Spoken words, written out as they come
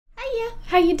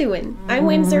How you doing? I'm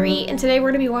Windsor-y, and today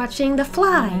we're going to be watching The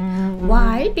Fly.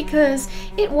 Why? Because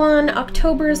it won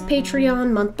October's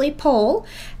Patreon monthly poll,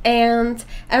 and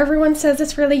everyone says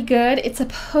it's really good. It's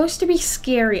supposed to be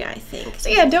scary, I think. So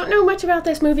yeah, don't know much about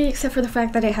this movie except for the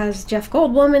fact that it has Jeff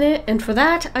Goldblum in it, and for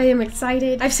that, I am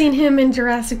excited. I've seen him in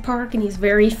Jurassic Park, and he's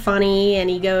very funny, and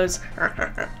he goes...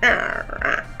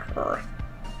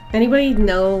 Anybody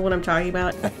know what I'm talking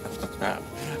about?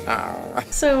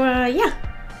 So, yeah.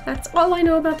 That's all I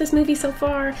know about this movie so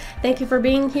far. Thank you for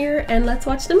being here, and let's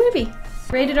watch the movie.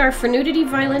 Rated R for nudity,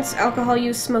 violence, alcohol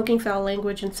use, smoking, foul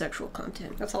language, and sexual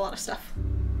content. That's a lot of stuff.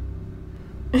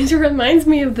 It reminds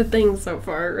me of The Thing so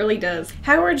far, it really does.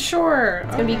 Howard Shore.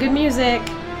 It's gonna be good music.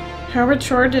 Howard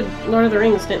Shore did Lord of the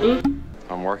Rings, didn't he?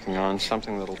 I'm working on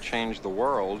something that'll change the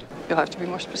world. You'll have to be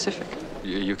more specific.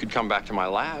 You could come back to my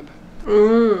lab.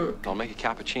 I'll make a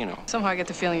cappuccino. Somehow I get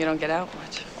the feeling you don't get out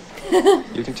much.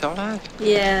 You can tell that?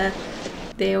 Yeah,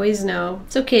 they always know.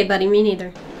 It's okay, buddy, me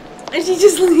neither. And she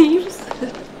just leaves.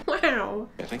 Wow.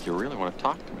 I think you really want to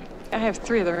talk to me. I have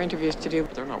 3 other interviews to do.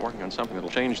 They're not working on something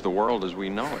that'll change the world as we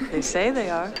know it. They say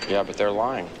they are. Yeah, but they're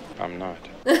lying. I'm not.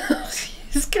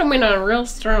 He's coming on real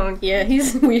strong. Yeah,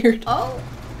 he's weird. Oh.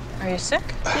 Are you sick?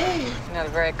 Hey. You're not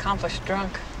a very accomplished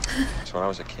drunk. So when I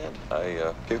was a kid,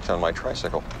 I puked on my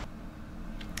tricycle.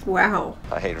 Wow.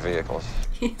 I hate vehicles.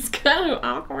 He's kind of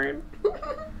awkward.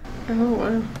 Oh,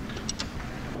 wow.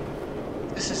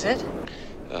 This is it?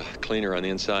 Cleaner on the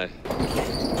inside.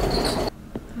 Oh,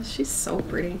 she's so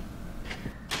pretty.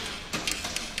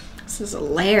 This is a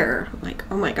lair. Like,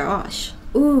 oh my gosh.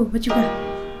 Ooh, what you got?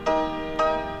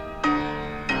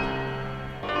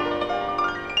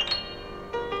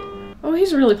 Oh,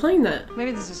 he's really playing that.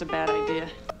 Maybe this is a bad idea.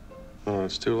 Oh,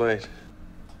 it's too late.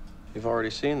 You've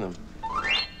already seen them.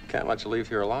 Can't let you leave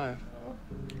here alive.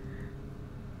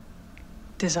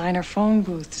 Designer phone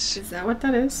booths. Is that what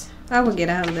that is? I will get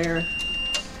out of there.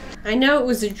 I know it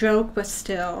was a joke, but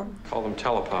still. Call them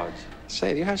telepods.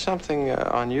 Say, do you have something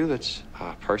on you that's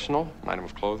personal? An item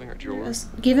of clothing or jewelry?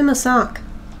 Just give him a sock.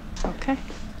 Okay.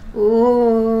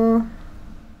 Ooh.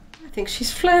 I think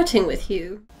she's flirting with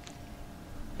you.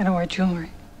 I don't wear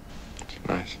jewelry.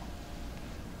 Nice.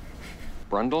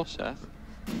 Brundle, Seth?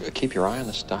 Keep your eye on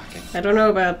the stocking. I don't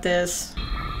know about this.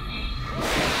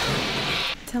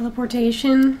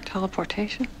 Teleportation.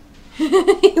 Teleportation?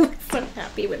 He looks so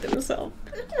happy with himself.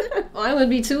 Well, I would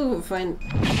be too if I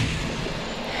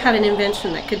had an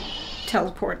invention that could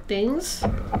teleport things.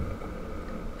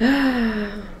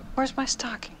 Where's my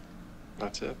stocking?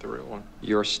 That's it, the real one.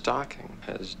 Your stocking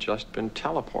has just been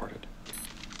teleported.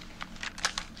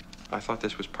 I thought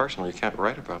this was personal. You can't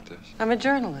write about this. I'm a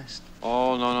journalist.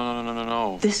 Oh,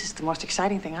 no. This is the most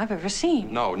exciting thing I've ever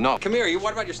seen. No. Come here.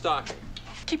 What about your stocking?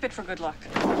 Keep it for good luck.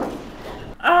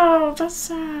 Oh, that's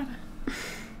sad. You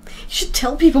should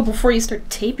tell people before you start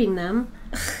taping them.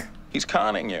 He's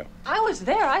conning you. I was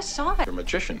there. I saw it. Your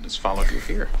magician has followed you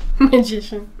here.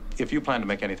 Magician. If you plan to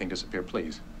make anything disappear,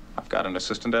 please. I've got an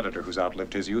assistant editor who's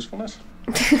outlived his usefulness.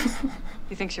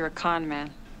 He thinks you're a con man.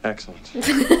 Excellent.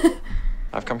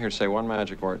 I've come here to say one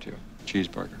magic word to you.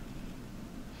 Cheeseburger.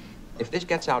 If this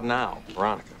gets out now,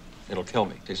 Veronica, it'll kill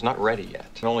me. It's not ready yet.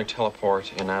 It can only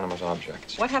teleport inanimate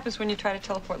objects. What happens when you try to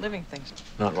teleport living things?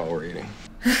 Not while we're eating.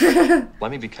 Let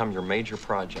me become your major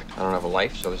project. I don't have a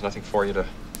life, so there's nothing for you to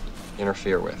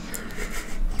interfere with.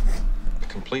 A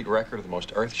complete record of the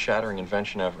most earth-shattering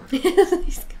invention ever.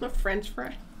 He's gonna French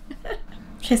fry.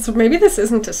 Okay, so maybe this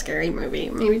isn't a scary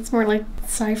movie. Maybe it's more like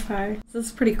sci-fi. This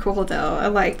is pretty cool, though. I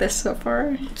like this so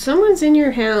far. Someone's in your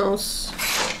house.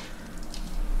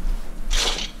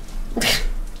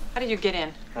 How did you get in?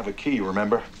 I have a key,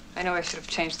 remember? I know I should have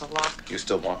changed the lock. You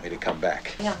still want me to come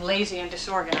back? I'm lazy and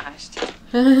disorganized.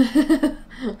 I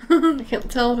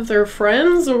can't tell if they're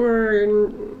friends or...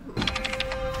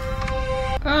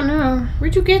 Oh no,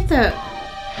 where'd you get that?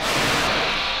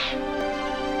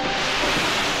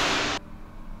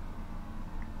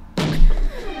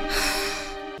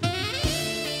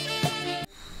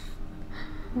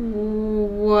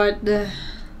 What the...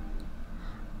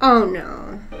 Oh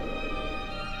no.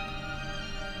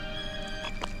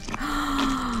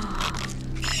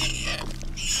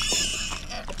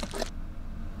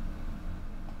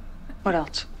 What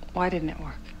else? Why didn't it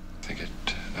work? I think it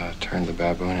turned the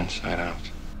baboon inside out.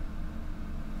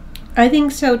 I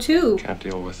think so too. Can't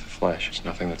deal with flesh. It's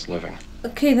nothing that's living.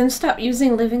 Okay, then stop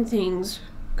using living things.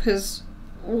 Cause...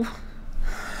 Oh.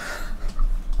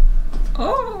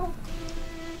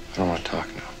 I don't want to talk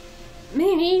now.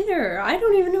 Me neither. I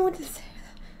don't even know what to say.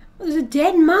 There's a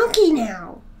dead monkey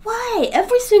now. Why?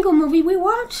 Every single movie we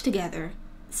watch together,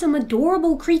 some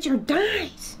adorable creature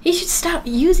dies. He should stop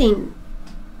using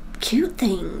cute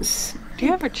things. Do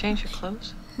you ever change your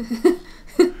clothes?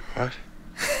 What?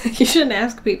 You shouldn't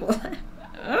ask people that.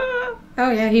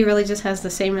 Oh yeah, he really just has the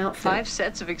same outfit. 5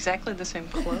 sets of exactly the same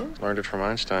clothes? Learned it from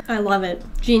Einstein. I love it.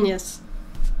 Genius.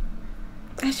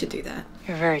 I should do that.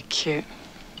 You're very cute.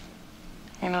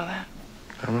 You know that?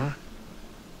 Am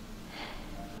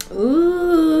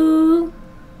Ooh.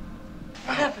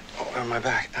 What happened? I? Oh, on my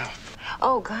back. Ow.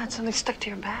 Oh, God, something stuck to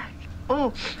your back.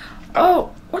 Oh.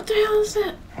 Oh, what the hell is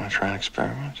that? Want to try an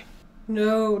experiment?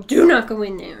 No, do not go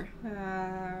in there.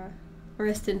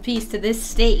 Rest in peace to this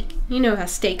steak. You know how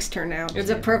steaks turn out.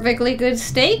 Is it perfectly good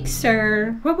steak,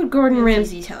 sir? What would Gordon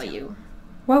Ramsay tell you?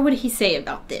 What would he say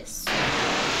about this?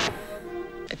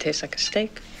 It tastes like a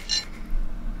steak.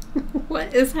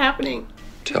 What is happening?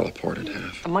 Teleported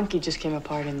half. A monkey just came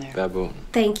apart in there. Baboon.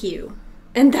 Thank you.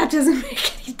 And that doesn't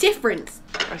make any difference.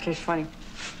 That tastes funny.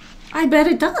 I bet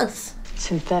it does.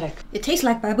 Synthetic. It tastes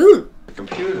like baboon. The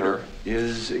computer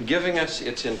is giving us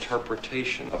its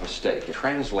interpretation of a steak,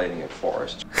 translating it for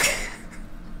us.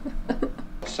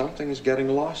 Something is getting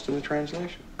lost in the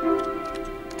translation.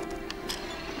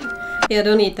 Yeah,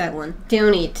 don't eat that one.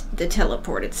 Don't eat the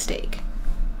teleported steak.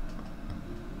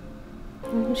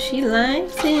 Oh, she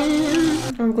likes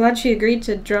him. I'm glad she agreed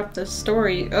to drop the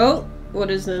story. Oh, what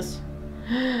is this?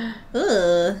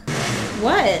 Ugh.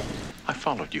 What? I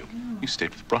followed you. You stayed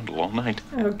with Brundle all night.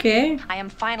 Okay. I am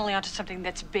finally onto something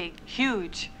that's big,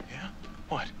 huge. Yeah?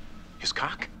 What? His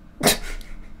cock?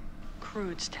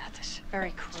 Crude status.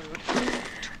 Very crude.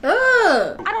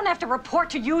 Ugh. I don't have to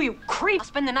report to you, you creep. I'll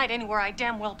spend the night anywhere I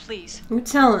damn well please. You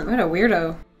tell him. What a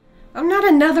weirdo. I'm not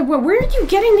another one. Where are you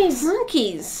getting these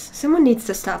monkeys? Someone needs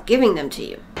to stop giving them to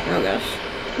you. Oh gosh.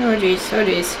 Oh jeez. Oh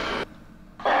jeez.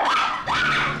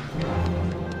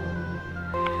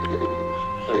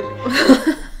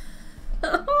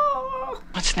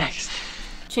 What's next?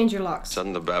 Change your locks.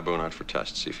 Send the baboon out for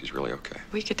tests, see if he's really okay.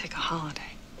 We could take a holiday.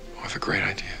 Oh, that's a great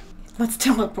idea. Let's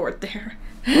teleport there.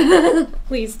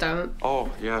 Please don't.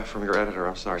 Oh, yeah, from your editor.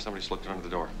 I'm sorry. Somebody slipped it under the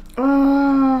door.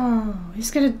 Oh,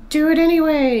 he's gonna do it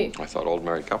anyway. I thought old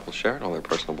married couples shared all their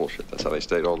personal bullshit. That's how they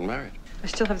stayed old and married. I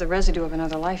still have the residue of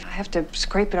another life. I have to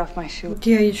scrape it off my shoe.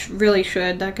 Yeah, you really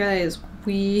should. That guy is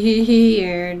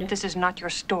weird. This is not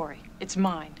your story. It's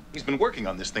mine. He's been working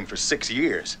on this thing for 6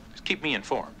 years. Just keep me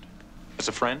informed. As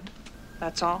a friend,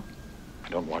 That's all. I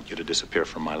don't want you to disappear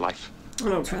from my life. I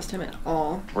don't trust him at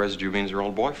all. Residue means her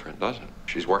old boyfriend, doesn't it?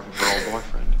 She's working for her old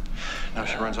boyfriend. Now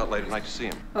she runs out late at night to see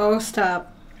him. Oh,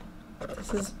 stop.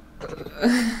 This is...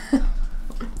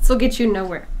 This'll get you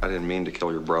nowhere. I didn't mean to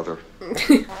kill your brother.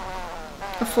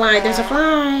 A fly, there's a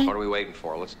fly. What are we waiting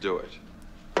for? Let's do it.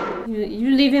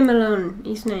 You leave him alone.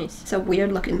 He's nice. It's a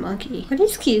weird looking monkey. But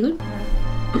he's cute.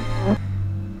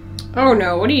 Oh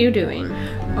no, what are you doing?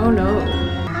 Oh no.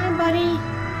 Hi, buddy.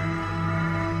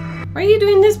 Why are you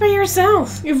doing this by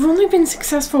yourself? You've only been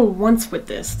successful once with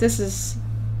this. This is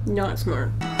not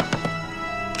smart.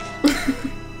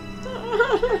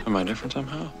 Am I different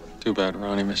somehow? Too bad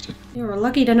Ronnie missed it. You were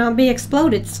lucky to not be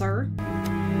exploded, sir.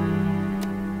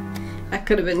 That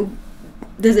could have been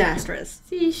disastrous.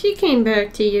 See, she came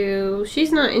back to you.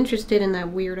 She's not interested in that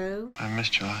weirdo. I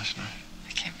missed you last night.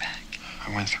 I came back.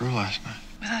 I went through last night.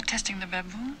 Without testing the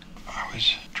baboon? I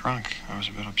was drunk. I was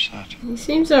a bit upset. He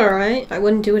seems alright. I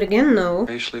wouldn't do it again, though.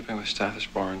 Are you sleeping with Stathis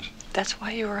Barnes? That's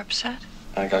why you were upset?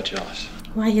 I got jealous.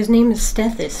 Why, his name is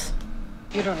Stethis.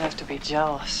 You don't have to be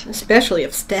jealous. Especially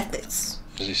of Stethis.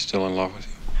 Is he still in love with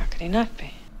you? How could he not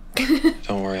be?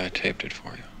 Don't worry, I taped it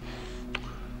for you.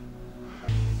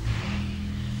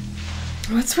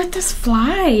 What's with this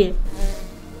fly?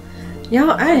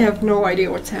 Y'all, I have no idea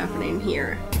what's happening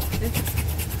here.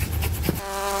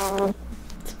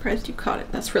 Surprised you caught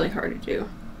it. That's really hard to do.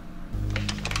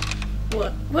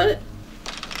 What? What?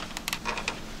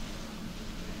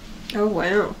 Oh,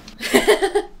 wow.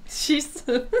 She's...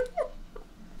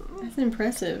 That's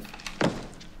impressive.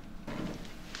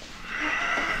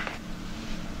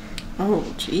 Oh,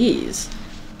 jeez.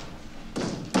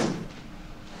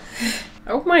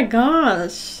 Oh my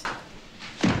gosh.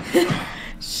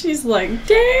 She's like,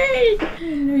 dang! I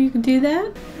didn't know you could do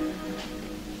that.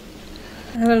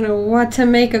 I don't know what to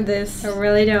make of this. I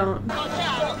really don't.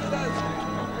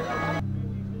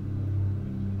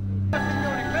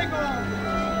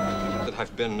 That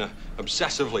I've been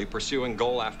obsessively pursuing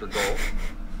goal after goal.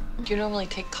 Do you normally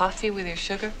take coffee with your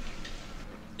sugar?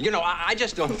 You know, I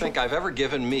just don't think I've ever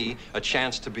given me a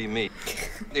chance to be me.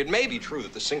 It may be true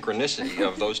that the synchronicity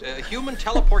of those human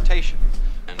teleportation.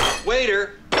 And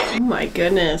waiter! Oh my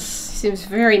goodness. Seems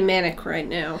very manic right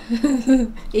now.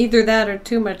 Either that or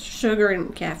too much sugar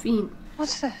and caffeine.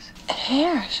 What's this?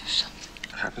 Hairs or something?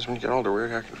 happens when you get older.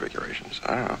 Weird hair configurations.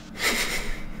 I don't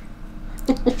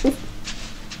know.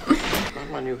 Not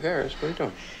my new hairs. What are you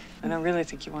doing? I don't really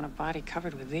think you want a body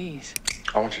covered with these.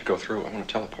 I want you to go through. I want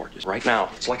to teleport you right now.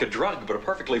 It's like a drug, but a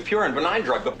perfectly pure and benign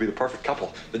drug. They'll be the perfect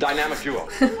couple. The dynamic duo.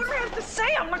 What do I have to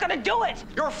say? I'm not gonna do it.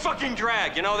 You're a fucking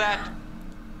drag. You know that?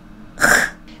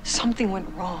 Something went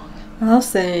wrong. I'll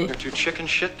say. You're too chicken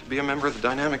shit to be a member of the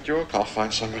dynamic duo. I'll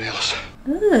find somebody else.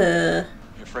 Ugh.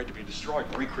 You're afraid to be destroyed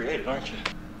and recreated, aren't you?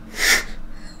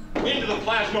 Into the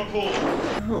plasma pool.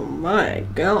 Oh my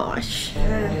gosh.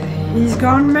 He's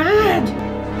gone mad.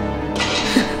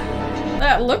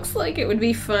 That looks like it would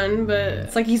be fun, but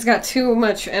it's like he's got too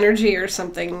much energy or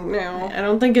something now. I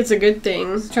don't think it's a good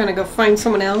thing. He's trying to go find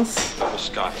someone else. Double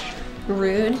scotch.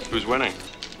 Rude. Who's winning?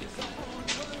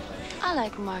 I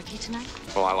like Marky tonight.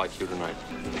 Well, I like you tonight.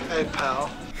 Hey,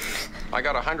 pal. I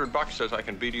got $100 says I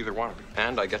can beat either one of you.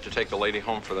 And I get to take the lady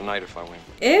home for the night if I win.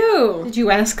 Ew. Did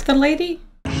you ask the lady?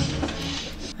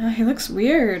 He looks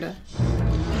weird.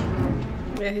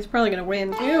 Yeah, he's probably gonna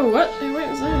win. Ew, what? Hey, what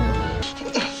is that?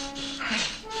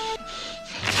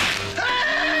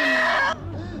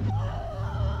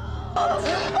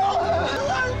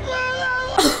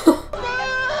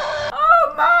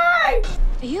 Oh my!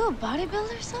 Are you a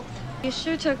bodybuilder or something? You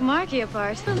sure took Marky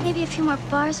apart. Well, maybe a few more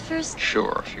bars first.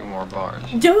 Sure, a few more bars.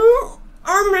 Don't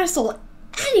arm wrestle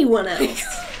anyone else.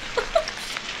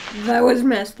 That was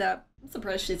messed up. I'm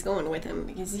surprised she's going with him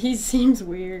because he seems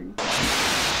weird.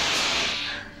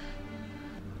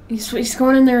 He's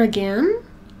going in there again?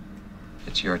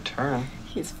 It's your turn.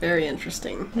 He's very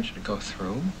interesting. I want you to go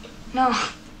through. No.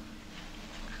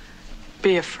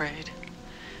 Be afraid.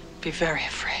 Be very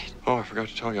afraid. Oh, I forgot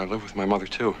to tell you, I live with my mother,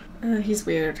 too. He's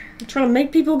weird. You trying to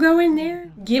make people go in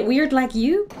there? Get weird like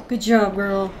you? Good job,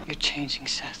 girl. You're changing,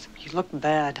 Seth. You look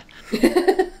bad.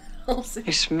 I'll see.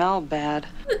 You smell bad.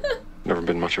 Never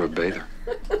been much of a bather.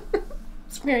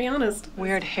 It's very honest.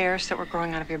 Weird hairs that were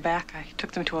growing out of your back. I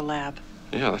took them to a lab.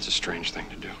 Yeah, that's a strange thing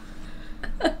to do.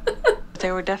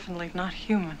 They were definitely not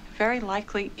human. Very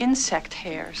likely insect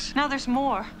hairs. Now there's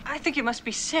more. I think you must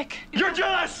be sick. You're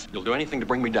jealous! You'll do anything to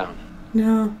bring me down.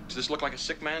 No. Does this look like a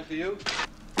sick man to you?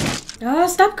 Oh,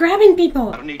 stop grabbing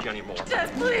people! I don't need you anymore.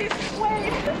 Seth, please,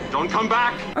 wait. Don't come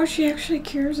back! Oh, she actually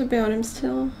cares about him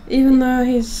still. Even though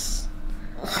he's...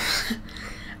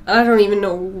 I don't even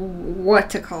know what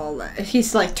to call that.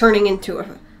 He's like turning into a...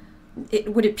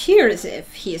 It would appear as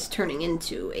if he is turning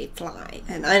into a fly.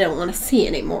 And I don't want to see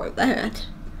any more of that.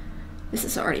 This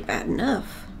is already bad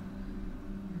enough.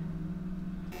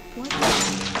 What?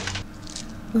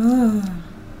 Oh.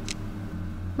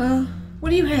 Well, what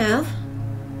do you have?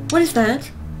 What is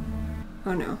that?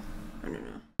 Oh no. Oh no,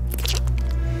 no.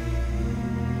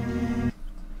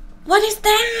 What is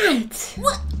that?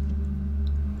 What?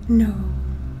 No.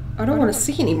 I don't want to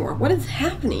see anymore. What is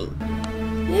happening?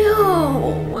 Ew.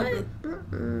 What?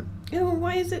 Ew,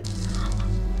 why is it?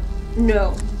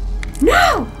 No.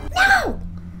 No! No!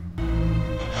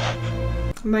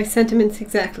 My sentiments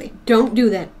exactly. Don't do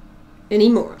that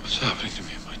anymore. What's happening to me?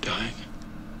 Am I dying?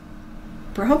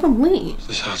 Probably. Is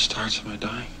this how it starts? Am I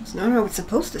dying? It's not how it's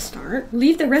supposed to start.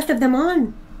 Leave the rest of them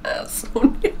on. That's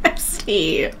so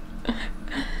nasty.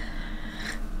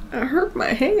 I hurt my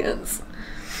hands.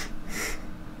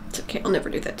 It's okay, I'll never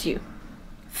do that to you.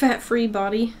 Fat-free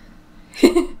body.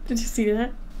 Did you see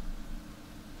that?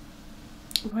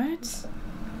 What?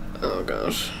 Oh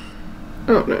gosh.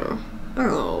 Oh no.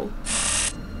 Oh.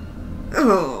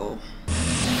 Oh.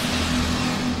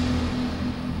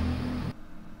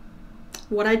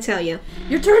 What'd I tell you?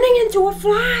 You're turning into a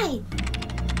fly!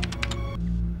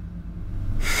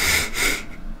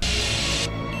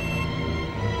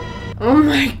 Oh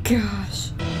my gosh.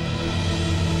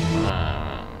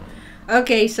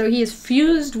 Okay, so he is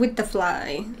fused with the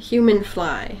fly. Human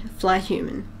fly. Fly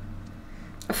human.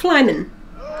 A flyman.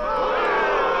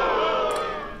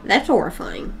 That's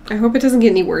horrifying. I hope it doesn't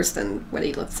get any worse than what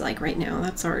he looks like right now.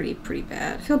 That's already pretty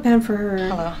bad. I feel bad for her.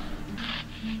 Hello.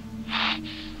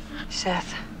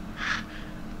 Seth.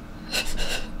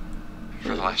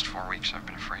 For the last 4 weeks, I've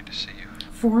been afraid to see you.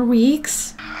 4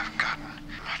 weeks? I've gotten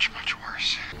much, much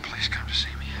worse. Please come to see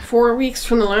me. 4 weeks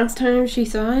from the last time she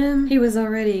saw him? He was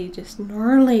already just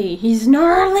gnarly. He's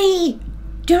gnarly!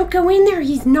 Don't go in there,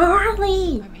 he's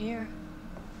gnarly! I'm here.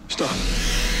 Stop.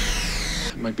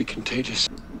 It might be contagious.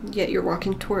 Yet you're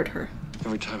walking toward her.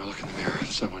 Every time I look in the mirror,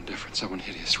 someone different, someone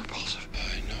hideous, repulsive.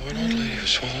 I know an old lady who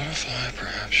swallowed a fly.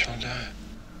 Perhaps she'll die.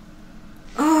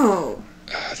 Oh.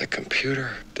 The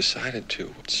computer decided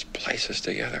to splice us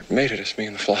together. Mated us, me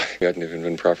and the fly. We hadn't even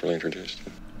been properly introduced.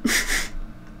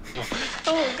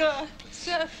 Oh, God.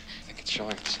 Seth. I think it's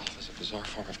showing itself as a bizarre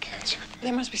form of cancer.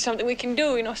 There must be something we can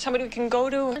do, you know, somebody we can go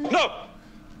to. No!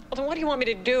 Well, then what do you want me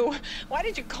to do? Why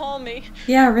did you call me?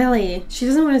 Yeah, really. She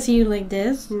doesn't want to see you like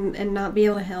this and not be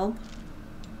able to help.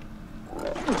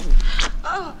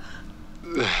 Oh.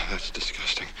 That's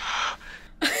disgusting.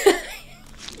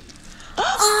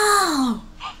 Oh!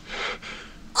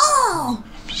 Oh!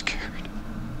 I'm scared.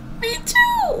 Me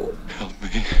too! Help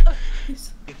me.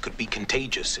 It could be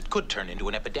contagious. It could turn into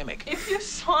an epidemic. If you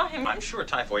saw him, I'm sure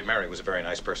Typhoid Mary was a very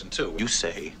nice person, too. You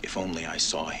say, if only I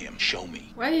saw him, show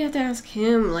me. Why do you have to ask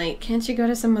him? Like, can't you go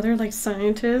to some other, like,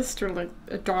 scientist or, like,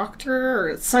 a doctor or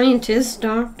a scientist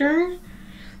doctor?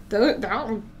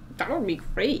 That would be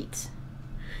great.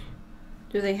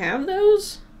 Do they have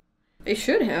those? They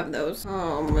should have those.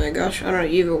 Oh my gosh, I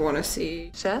don't even want to see.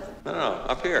 Seth? No,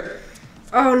 up here.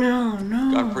 Oh no,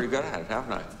 no. Got pretty good at it,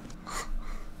 haven't I?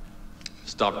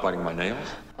 Stopped biting my nails.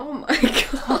 Oh my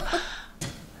god.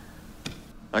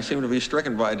 I seem to be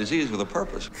stricken by a disease with a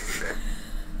purpose.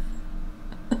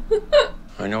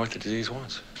 I know what the disease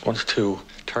wants. It wants to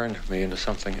turn me into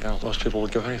something else. Most people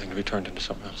would give anything to be turned into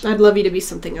something else. I'd love you to be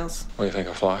something else. What do you think,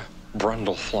 a fly?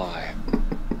 Brundlefly.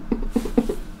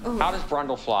 Oh. How does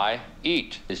Brundlefly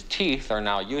eat? His teeth are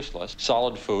now useless.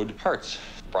 Solid food hurts.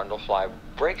 Brundlefly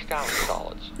breaks down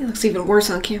solids, It looks even worse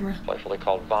on camera. playfully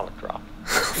called vomit drop.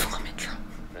 Vomit drop.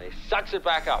 And he sucks it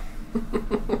back up.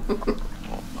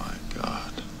 Oh, my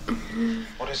God.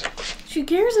 What is it? She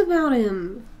cares about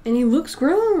him, and he looks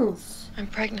gross. I'm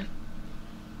pregnant.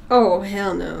 Oh,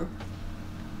 hell no.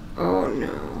 Oh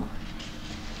no.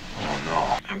 Oh,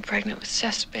 no. I'm pregnant with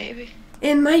Seth's baby.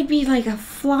 It might be like a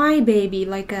fly baby,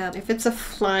 like a... If it's a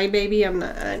fly baby, I'm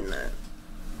out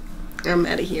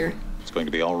of here. It's going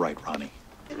to be all right, Ronnie.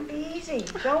 It'll be easy.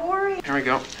 Don't worry. Here we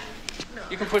go.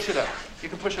 You can push it up. You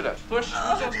can push it up. Push.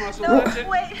 Those muscles. No, That's it.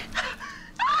 wait.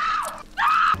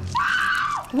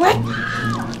 What?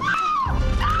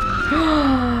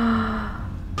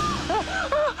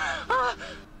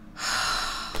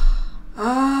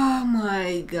 Oh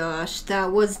my gosh,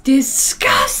 that was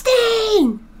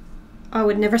disgusting! I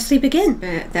would never sleep again.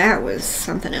 That was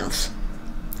something else.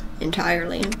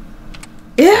 Entirely.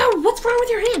 Ew, what's wrong with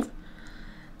your hands?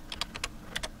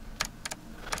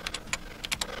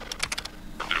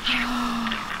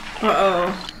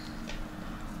 Uh-oh.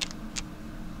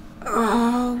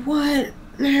 Oh, what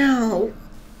now?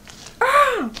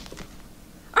 Ah!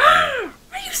 Ah!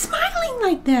 Why are you smiling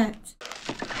like that?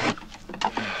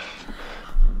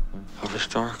 Of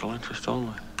historical interest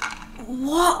only.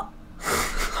 What?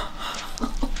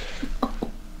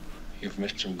 You've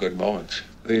missed some good moments.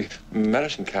 The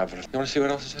medicine cabinet. You want to see what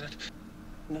else is in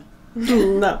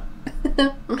it? No.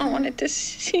 I wanted to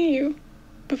see you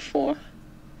before.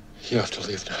 You have to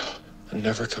leave now and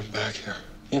never come back here.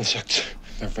 Insects,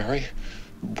 they're very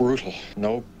brutal.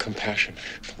 No compassion.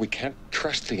 We can't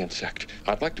trust the insect.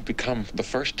 I'd like to become the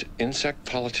first insect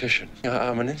politician.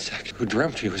 I'm an insect who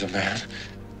dreamt he was a man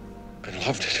and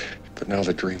loved it. But now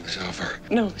the dream is over.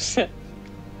 No, Seth.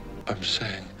 I'm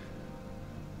saying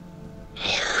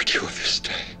I'll hurt you if you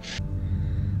stay.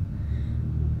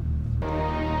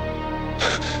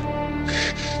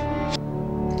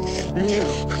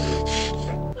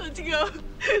 Let's go.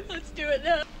 Let's do it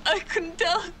now. I couldn't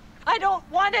tell. I don't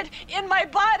want it in my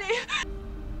body.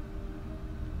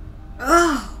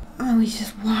 Oh, he's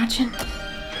just watching.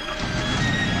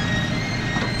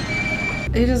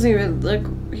 He doesn't even look.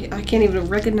 I can't even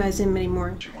recognize him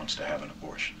anymore. She wants to have an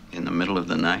abortion. In the middle of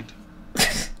the night?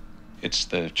 It's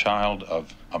the child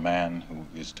of a man who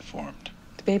is deformed.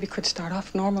 The baby could start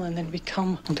off normal and then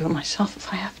become. I'll do it myself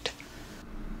if I have to.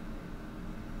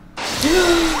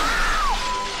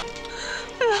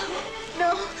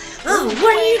 No. Oh,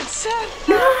 what are you? Seth.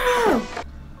 No!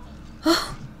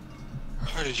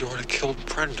 Why did you want to kill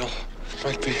Brendel?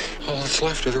 Might be all that's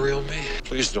left of the real me.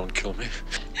 Please don't kill me.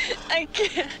 I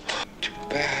can't. Too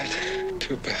bad.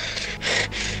 Too bad.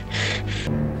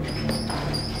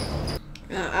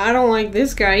 I don't like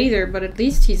this guy either, but at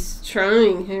least he's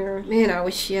trying here. Man, I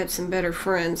wish he had some better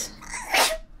friends.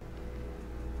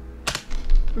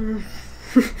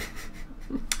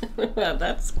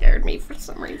 That scared me for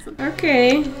some reason.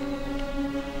 Okay.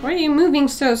 Why are you moving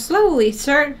so slowly,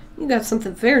 sir? You got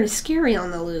something very scary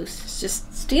on the loose. It's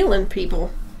just stealing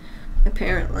people,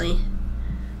 apparently.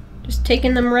 Just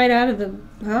taking them right out of the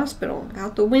hospital,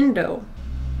 out the window.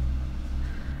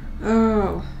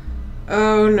 Oh.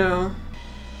 Oh no.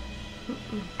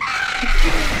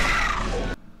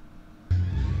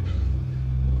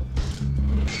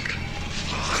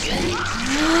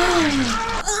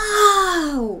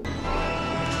 Oh!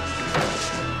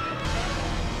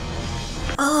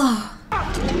 Oh!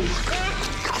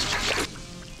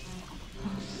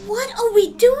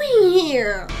 doing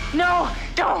here? No,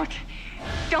 don't.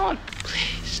 Don't,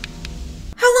 please.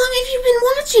 How long have you been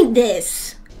watching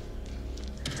this?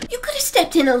 You could have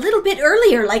stepped in a little bit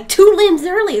earlier, like 2 limbs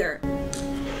earlier.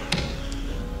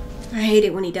 I hate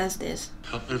it when he does this.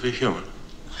 Help me to be human.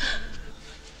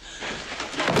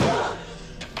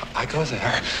 I go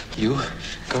there, you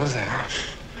go there.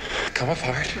 Come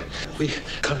apart. We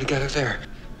come together there.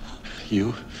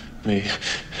 You, me,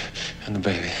 and the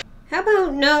baby. How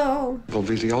about no? We'll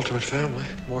be the ultimate family.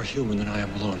 More human than I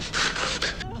am alone.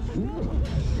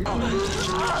 Oh!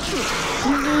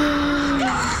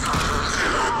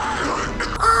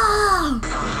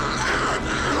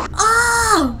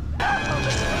 Oh!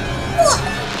 What?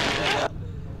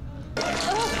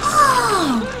 Oh!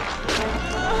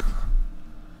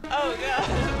 Oh,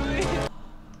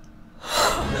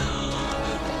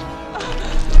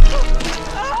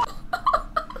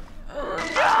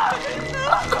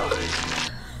 God.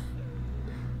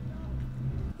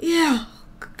 Yeah.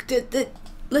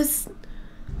 Let's...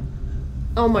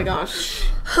 Oh my gosh.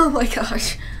 Oh my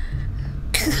gosh.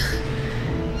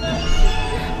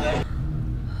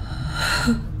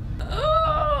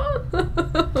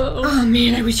 Oh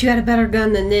man, I wish you had a better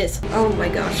gun than this. Oh my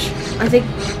gosh. I think...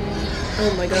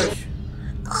 Oh my gosh.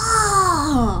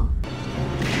 Oh!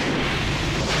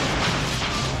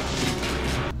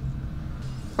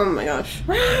 Oh my gosh.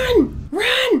 Run!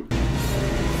 Run!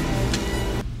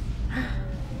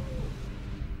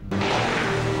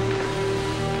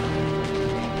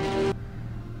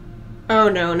 Oh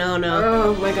no, no, no.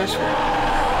 Oh my gosh.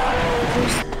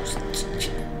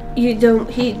 You don't,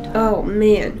 oh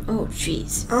man. Oh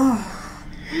jeez. Oh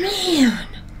man.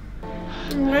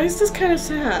 Why is this kind of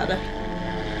sad?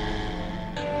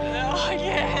 No, I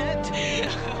can't.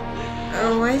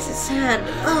 Oh, why is it sad?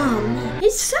 Oh man.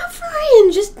 He's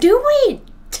suffering, just do it.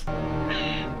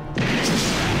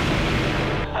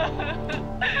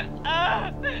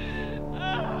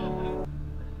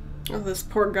 Oh, this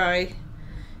poor guy.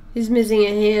 He's missing a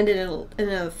hand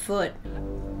and a foot.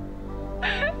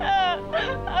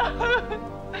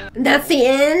 That's the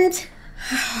end?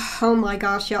 Oh my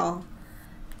gosh, y'all.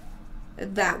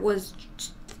 That was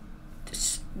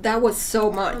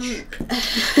so much.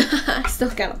 I still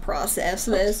gotta process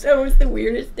this. That was the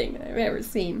weirdest thing I've ever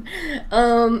seen.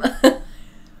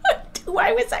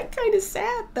 Why was that kind of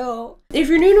sad though? If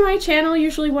you're new to my channel,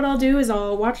 usually what I'll do is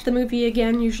I'll watch the movie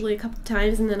again, usually a couple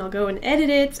times, and then I'll go and edit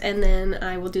it, and then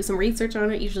I will do some research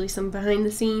on it, usually some behind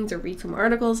the scenes or read some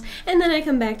articles, and then I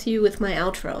come back to you with my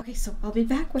outro. Okay, so I'll be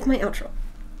back with my outro.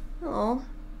 Oh,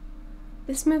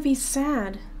 this movie's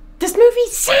sad. This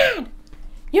movie's sad!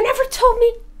 You never told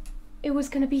me it was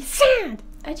gonna be sad!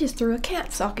 I just threw a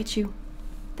cat sock at you.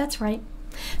 That's right.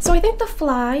 So I think The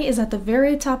Fly is at the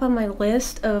very top of my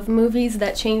list of movies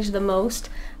that changed the most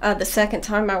the second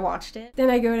time I watched it. Then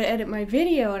I go to edit my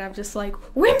video and I'm just like,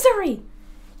 Whimsy!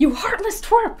 You heartless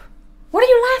twerp! What are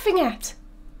you laughing at?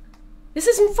 This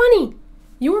isn't funny!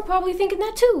 You were probably thinking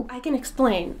that too. I can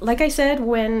explain. Like I said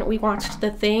when we watched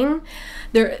The Thing,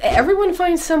 everyone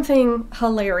finds something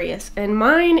hilarious, and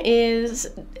mine is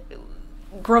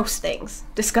gross things,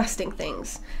 disgusting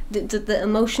things, the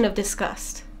emotion of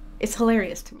disgust. It's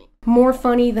hilarious to me. More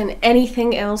funny than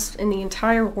anything else in the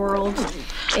entire world.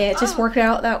 It just worked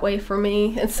out that way for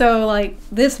me. And so, like,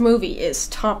 this movie is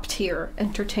top tier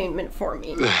entertainment for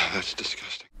me. That's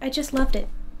disgusting. I just loved it.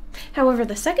 However,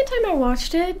 the second time I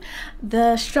watched it,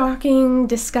 the shocking,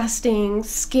 disgusting,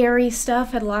 scary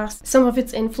stuff had lost some of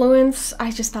its influence. I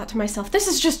just thought to myself, this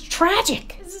is just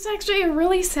tragic. This is actually a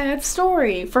really sad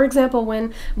story. For example,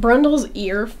 when Brundle's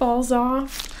ear falls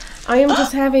off, I am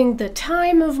just having the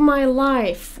time of my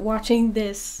life watching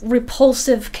this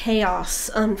repulsive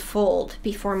chaos unfold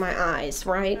before my eyes,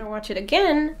 right? I watch it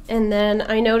again, and then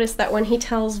I notice that when he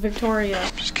tells Victoria,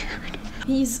 I'm scared.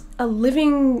 He's a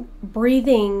living,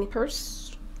 breathing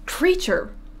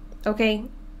creature, okay?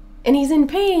 And he's in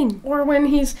pain. Or when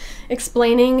he's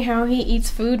explaining how he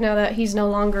eats food now that he's no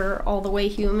longer all the way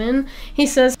human, he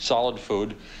says, Solid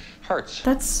food hurts.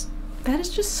 That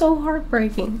is just so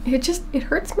heartbreaking. It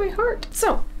hurts my heart.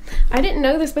 So, I didn't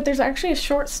know this, but there's actually a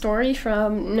short story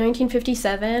from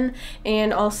 1957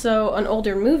 and also an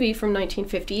older movie from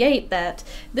 1958 that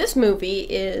this movie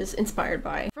is inspired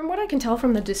by. From what I can tell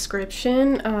from the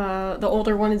description, the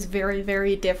older one is very,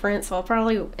 very different, so I'll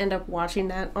probably end up watching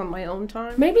that on my own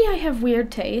time. Maybe I have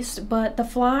weird taste, but The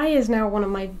Fly is now one of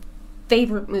my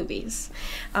favorite movies.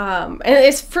 And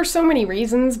it's for so many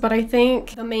reasons, but I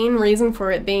think the main reason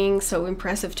for it being so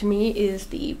impressive to me is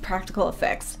the practical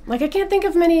effects. Like, I can't think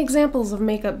of many examples of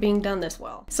makeup being done this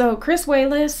well. So Chris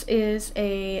Walas is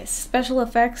a special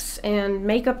effects and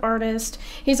makeup artist.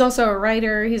 He's also a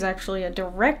writer. He's actually a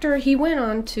director. He went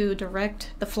on to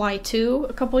direct The Fly 2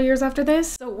 a couple years after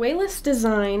this. So Walas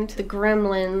designed the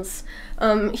Gremlins.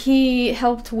 He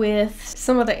helped with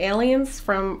some of the aliens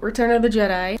from Return of the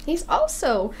Jedi. He's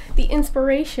also the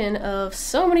inspiration of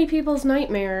so many people's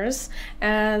nightmares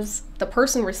as the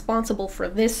person responsible for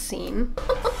this scene.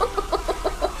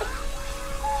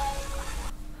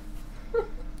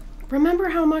 Remember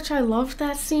how much I loved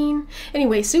that scene?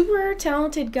 Anyway, super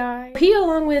talented guy. He,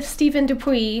 along with Stephen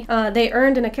Dupuis, they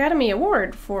earned an Academy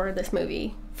Award for this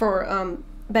movie, for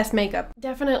Best Makeup.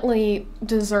 Definitely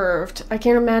deserved. I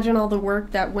can't imagine all the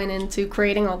work that went into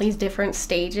creating all these different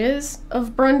stages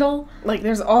of Brundle. Like,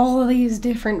 there's all of these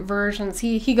different versions.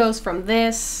 He goes from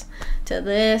this to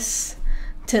this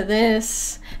to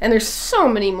this, and there's so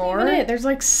many more. There's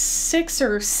like 6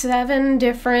 or 7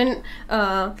 different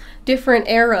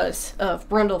eras of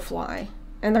Brundlefly,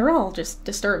 and they're all just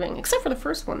disturbing, except for the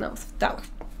first one. That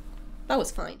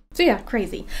was fine. So yeah,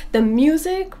 crazy. The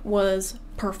music was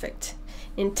perfect.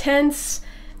 Intense,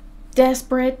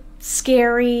 desperate,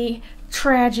 scary,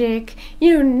 tragic,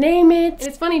 you name it.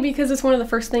 It's funny because it's one of the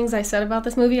first things I said about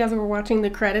this movie as we were watching the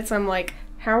credits. I'm like,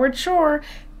 Howard Shore,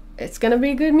 it's gonna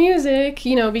be good music,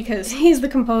 you know, because he's the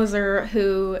composer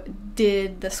who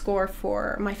did the score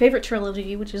for my favorite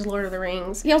trilogy, which is Lord of the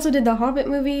Rings. He also did the Hobbit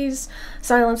movies,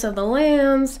 Silence of the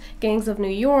Lambs, Gangs of New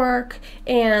York,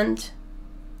 and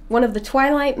one of the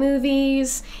Twilight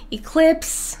movies,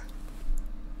 Eclipse.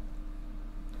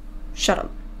 Shut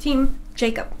up. Team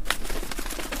Jacob.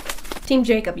 Team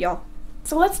Jacob, y'all.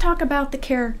 So let's talk about the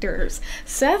characters.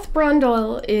 Seth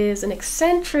Brundle is an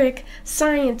eccentric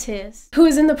scientist who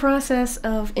is in the process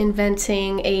of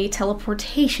inventing a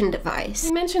teleportation device.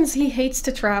 He mentions he hates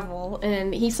to travel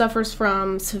and he suffers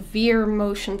from severe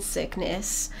motion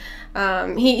sickness.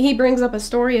 He brings up a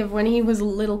story of when he was a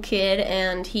little kid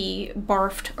and he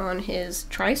barfed on his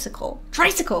tricycle.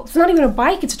 Tricycle! It's not even a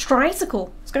bike, it's a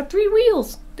tricycle. It's got 3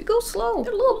 wheels. They go slow.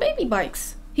 They're little baby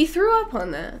bikes. He threw up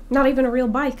on that. Not even a real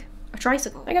bike. A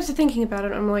tricycle. I got to thinking about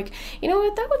it and I'm like, you know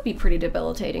what, that would be pretty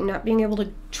debilitating, not being able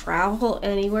to travel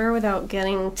anywhere without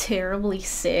getting terribly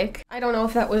sick. I don't know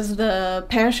if that was the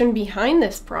passion behind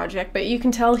this project, but you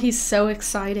can tell he's so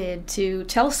excited to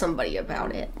tell somebody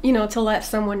about it, you know, to let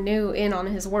someone new in on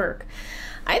his work.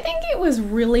 I think it was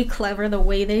really clever the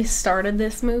way they started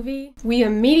this movie. We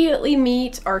immediately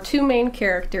meet our 2 main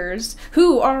characters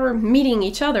who are meeting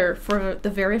each other for the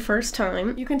very first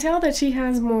time. You can tell that she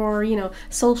has more, you know,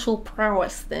 social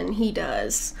prowess than he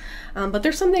does. But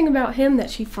there's something about him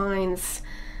that she finds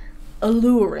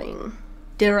alluring.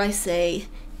 Dare I say,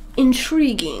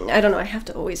 intriguing. I don't know, I have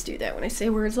to always do that when I say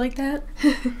words like that.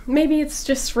 Maybe it's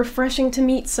just refreshing to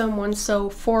meet someone so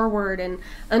forward and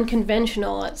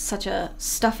unconventional at such a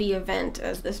stuffy event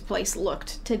as this place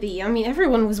looked to be. I mean,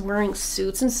 everyone was wearing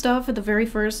suits and stuff at the very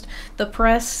first, the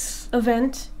press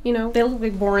event, you know? They looked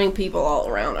like boring people all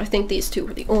around. I think these 2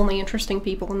 were the only interesting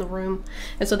people in the room.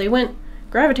 And so they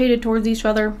gravitated towards each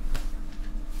other.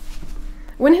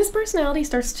 When his personality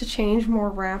starts to change more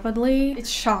rapidly, it's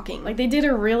shocking. Like, they did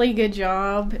a really good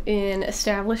job in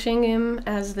establishing him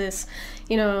as this,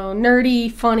 you know,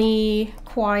 nerdy, funny,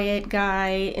 quiet guy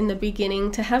in the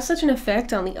beginning to have such an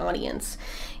effect on the audience.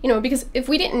 You know, because if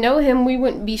we didn't know him, we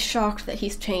wouldn't be shocked that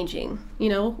he's changing. You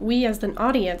know, we as an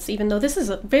audience, even though this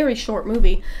is a very short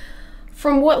movie,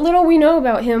 from what little we know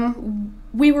about him,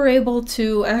 we were able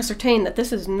to ascertain that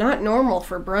this is not normal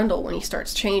for Brundle when he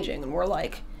starts changing, and we're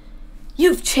like,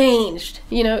 you've changed,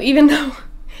 you know, even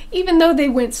though they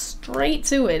went straight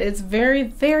to it. It's very,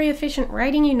 very efficient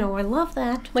writing, you know, I love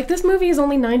that. Like, this movie is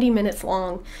only 90 minutes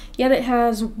long, yet it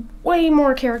has way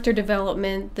more character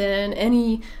development than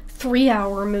any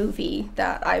 3-hour movie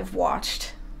that I've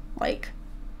watched, like,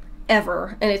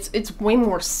 ever, and it's way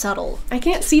more subtle. I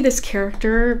can't see this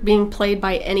character being played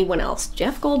by anyone else.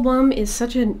 Jeff Goldblum is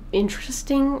such an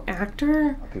interesting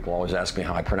actor. People always ask me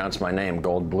how I pronounce my name,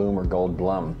 Goldblum or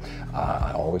Goldblum.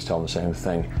 I always tell them the same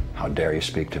thing. How dare you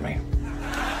speak to me?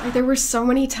 Like, there were so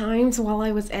many times while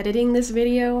I was editing this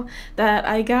video that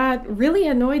I got really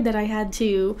annoyed that I had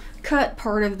to cut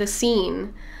part of the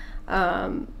scene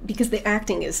because the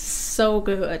acting is so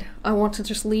good. I want to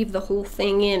just leave the whole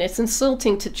thing in. It's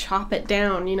insulting to chop it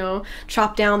down, you know,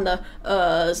 chop down the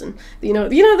uhs and you know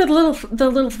the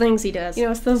little things he does. You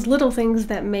know, it's those little things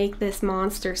that make this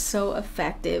monster so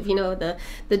effective. You know,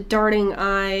 the darting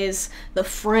eyes, the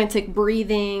frantic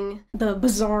breathing, the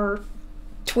bizarre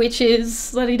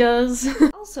twitches that he does.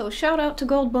 Also, shout out to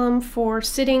Goldblum for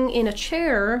sitting in a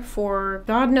chair for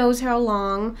God knows how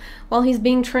long while he's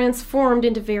being transformed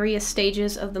into various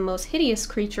stages of the most hideous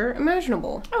creature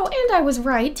imaginable. Oh, and I was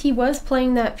right, he was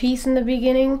playing that piece in the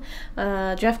beginning.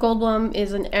 Jeff Goldblum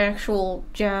is an actual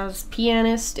jazz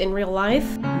pianist in real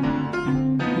life.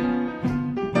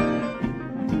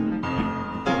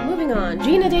 Moving on,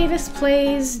 Gina Davis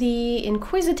plays the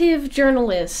inquisitive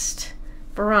journalist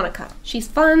Veronica. She's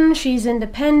fun, she's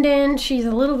independent, she's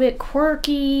a little bit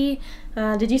quirky.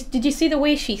 Did you see the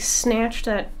way she snatched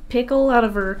that pickle out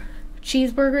of her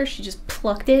cheeseburger? She just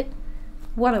plucked it.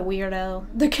 What a weirdo.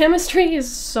 The chemistry is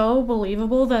so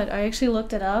believable that I actually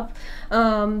looked it up.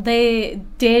 They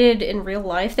dated in real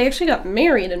life. They actually got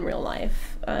married in real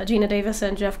life, Gina Davis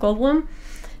and Jeff Goldblum.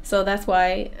 So that's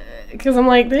why, because I'm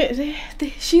like,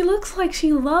 she looks like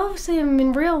she loves him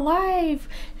in real life.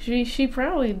 She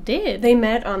probably did. They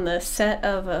met on the set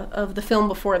of the film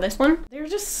before this one. They're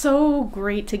just so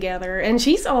great together, and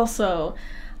she's also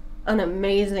an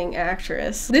amazing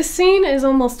actress. This scene is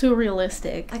almost too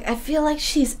realistic. Like, I feel like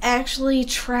she's actually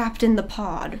trapped in the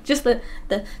pod. Just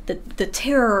the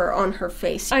terror on her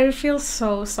face. I feel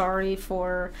so sorry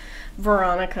for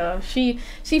Veronica. She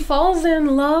falls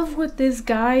in love with this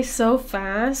guy so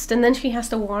fast, and then she has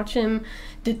to watch him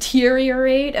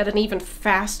deteriorate at an even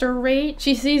faster rate.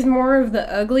 She sees more of the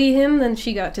ugly him than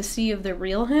she got to see of the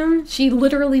real him. She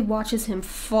literally watches him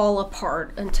fall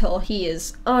apart until he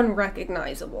is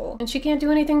unrecognizable, and she can't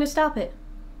do anything to stop it.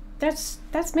 That's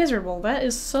miserable. That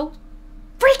is so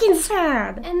freaking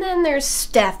sad. And then there's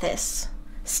Stethis.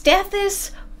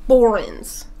 Stethis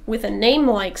Borans. With a name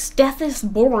like Stethis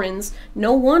Borans,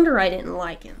 no wonder I didn't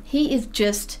like him. He is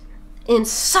just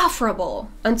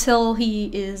insufferable until he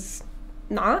is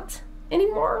not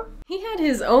anymore. He had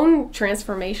his own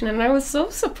transformation, and I was so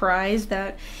surprised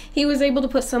that he was able to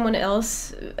put someone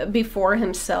else before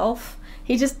himself.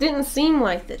 He just didn't seem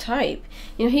like the type.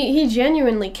 You know, he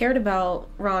genuinely cared about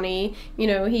Ronnie. You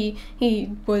know, he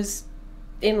was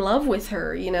in love with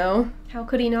her, you know? How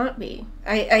could he not be?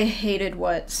 I hated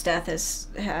what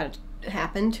Stethis had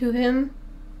happened to him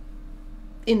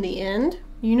in the end.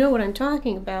 You know what I'm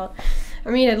talking about. I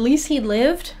mean, at least he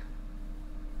lived,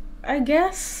 I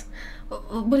guess.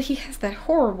 But he has that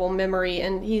horrible memory,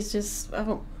 and he's just,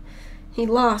 he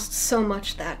lost so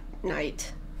much that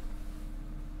night.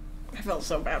 I felt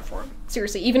so bad for him.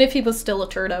 Seriously, even if he was still a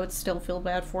turd, I would still feel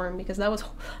bad for him, because that was,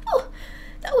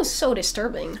 that was so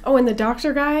disturbing. Oh, and the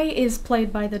doctor guy is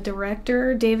played by the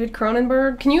director, David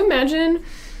Cronenberg. Can you imagine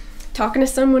talking to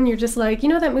someone, you're just like, you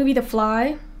know that movie The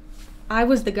Fly? I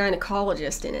was the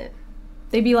gynecologist in it.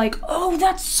 They'd be like, oh,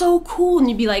 that's so cool. And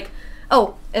you'd be like,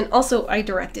 oh, and also I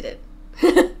directed it.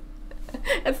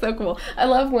 That's so cool. I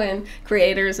love when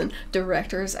creators and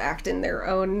directors act in their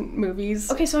own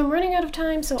movies. Okay, so I'm running out of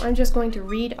time, so I'm just going to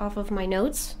read off of my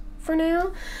notes for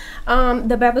now.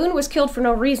 The baboon was killed for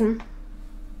no reason.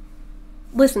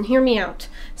 Listen, hear me out.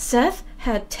 Seth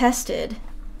had tested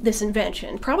this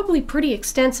invention, probably pretty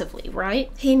extensively,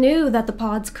 right? He knew that the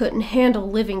pods couldn't handle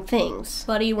living things,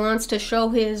 but he wants to show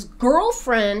his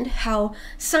girlfriend how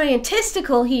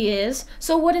scientistical he is,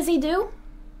 so what does he do?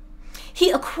 He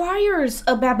acquires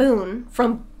a baboon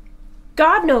from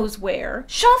God knows where,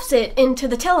 shoves it into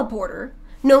the teleporter,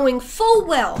 knowing full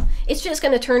well it's just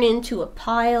going to turn into a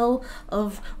pile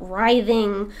of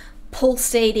writhing,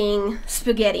 pulsating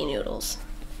spaghetti noodles.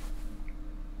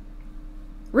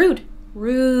 Rude.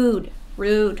 Rude.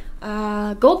 Rude.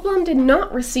 Goldblum did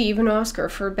not receive an Oscar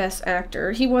for Best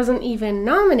Actor. He wasn't even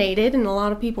nominated, and a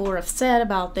lot of people were upset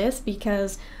about this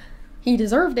because he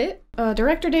deserved it.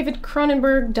 Director David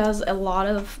Cronenberg does a lot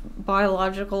of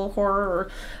biological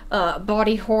horror, or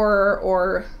body horror,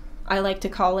 or I like to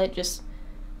call it just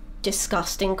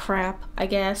disgusting crap, I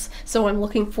guess. So I'm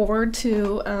looking forward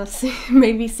to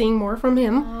maybe seeing more from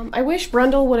him. I wish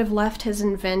Brundle would have left his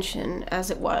invention as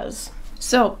it was.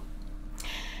 So,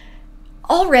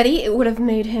 already it would have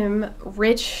made him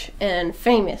rich and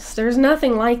famous. There's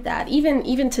nothing like that.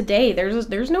 Even today,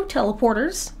 there's no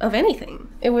teleporters of anything.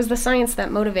 It was the science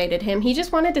that motivated him. He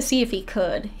just wanted to see if he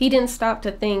could. He didn't stop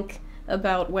to think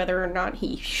about whether or not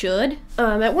he should.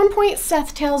 At one point,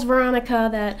 Seth tells Veronica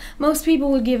that most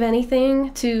people would give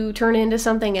anything to turn into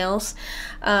something else.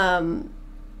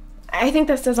 I think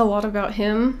that says a lot about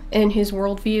him and his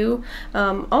worldview.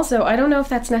 Also, I don't know if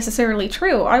that's necessarily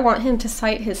true. I want him to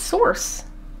cite his source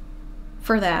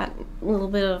for that little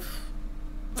bit of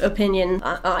opinion.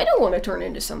 I don't want to turn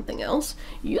into something else.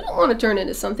 You don't want to turn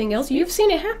into something else. You've seen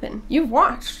it happen. You've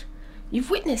watched. You've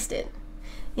witnessed it.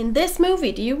 In this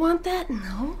movie, do you want that?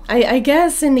 No. I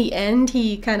guess in the end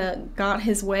he kind of got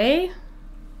his way.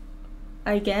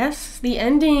 I guess. The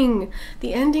ending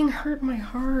hurt my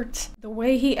heart. The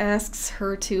way he asks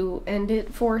her to end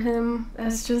it for him,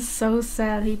 that's just so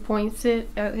sad. He points it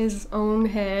at his own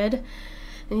head,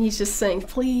 and he's just saying,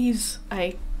 please,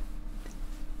 I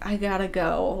gotta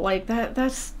go. Like,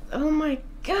 that's, oh my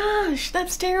gosh,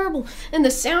 that's terrible. And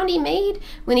the sound he made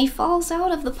when he falls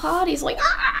out of the pod, he's like,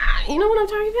 ah! You know what I'm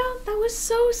talking about? That was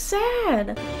so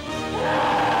sad.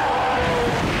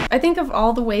 I think of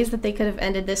all the ways that they could have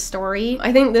ended this story,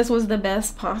 I think this was the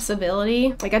best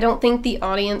possibility. Like, I don't think the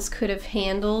audience could have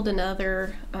handled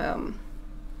another,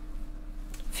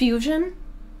 fusion?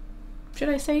 Should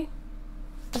I say?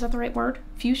 Is that the right word?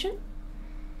 Fusion?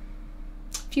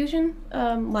 Fusion?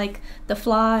 Like The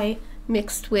Fly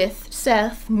mixed with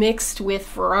Seth, mixed with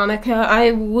Veronica.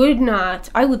 I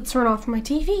would turn off my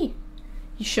TV.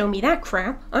 You show me that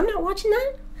crap, I'm not watching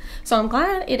that. So I'm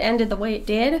glad it ended the way it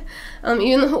did.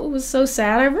 Even though it was so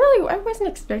sad, I wasn't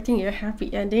expecting a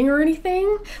happy ending or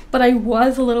anything, but I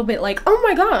was a little bit like, oh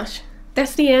my gosh,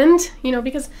 that's the end, you know,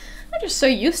 because I'm just so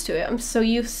used to it. I'm so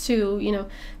used to, you know,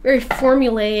 very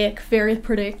formulaic, very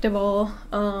predictable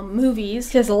movies,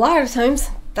 because a lot of times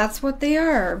that's what they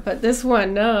are. But this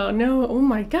one, no, oh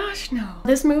my gosh, no.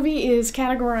 This movie is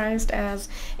categorized as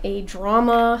a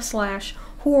drama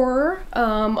 / horror,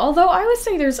 although I would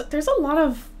say there's a lot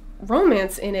of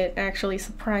romance in it, actually,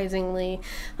 surprisingly.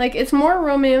 Like, it's more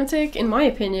romantic, in my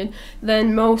opinion,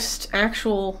 than most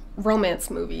actual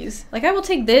romance movies. Like, I will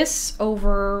take this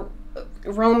over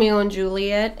Romeo and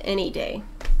Juliet any day.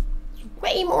 It's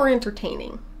way more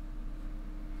entertaining.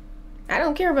 I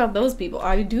don't care about those people.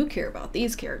 I do care about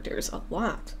these characters a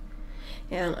lot.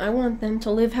 And I want them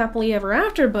to live happily ever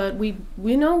after, but we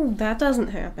know that doesn't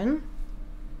happen.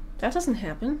 That doesn't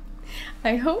happen.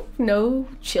 I hope no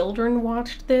children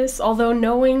watched this, although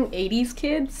knowing 80s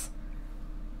kids,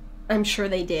 I'm sure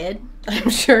they did. I'm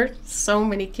sure so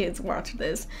many kids watched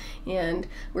this and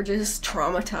were just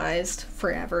traumatized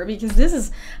forever, because this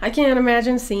is, I can't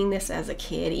imagine seeing this as a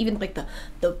kid. Even like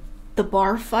the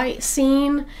bar fight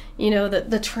scene, you know,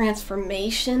 the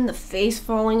transformation, the face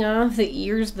falling off, the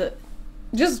ears,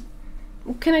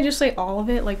 can I just say all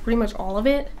of it? Like, pretty much all of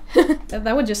it?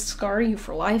 That would just scar you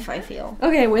for life, I feel.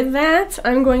 Okay, with that,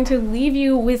 I'm going to leave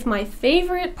you with my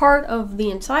favorite part of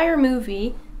the entire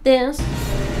movie. This.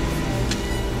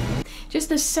 Just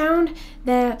the sound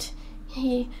that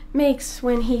he makes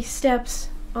when he steps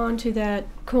onto that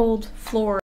cold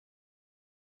floor.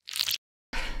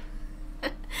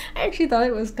 I actually thought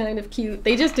it was kind of cute.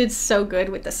 They just did so good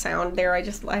with the sound there. I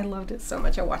loved it so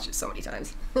much. I watched it so many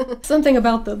times. Something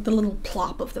about the little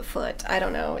plop of the foot. I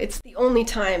don't know. It's the only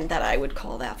time that I would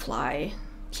call that fly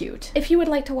cute. If you would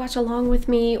like to watch along with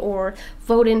me, or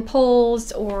vote in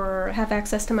polls, or have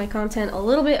access to my content a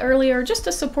little bit earlier, just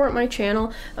to support my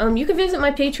channel, you can visit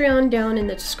my Patreon down in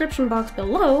the description box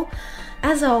below.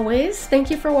 As always, thank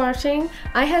you for watching.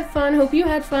 I had fun, hope you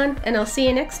had fun, and I'll see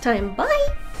you next time.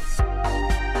 Bye!